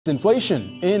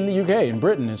Inflation in the UK and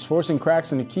Britain is forcing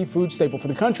cracks in a key food staple for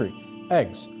the country,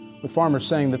 eggs, with farmers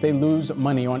saying that they lose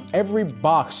money on every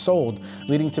box sold,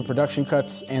 leading to production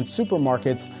cuts and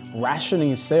supermarkets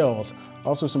rationing sales.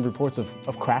 Also some reports of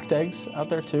cracked eggs out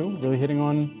there too, really hitting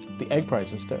on the egg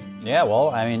prices too. Yeah, well,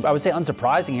 I mean, I would say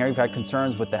unsurprising here. You've had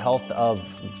concerns with the health of,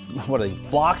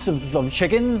 flocks of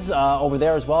chickens over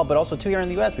there as well, but also too here in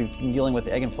the U.S. We've been dealing with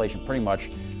egg inflation pretty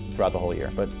much throughout the whole year.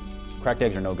 But cracked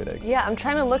eggs are no good eggs. Yeah, I'm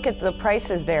trying to look at the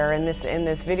prices there in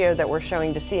this video that we're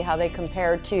showing to see how they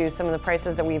compare to some of the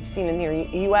prices that we've seen in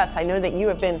the U.S. I know that you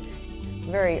have been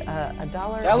very a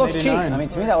dollar. That looks cheap. I mean,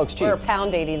 to me that looks cheap. Or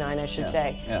 £1.89, I should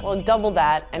say. Yeah. Well, double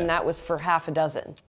that, and that was for half a dozen.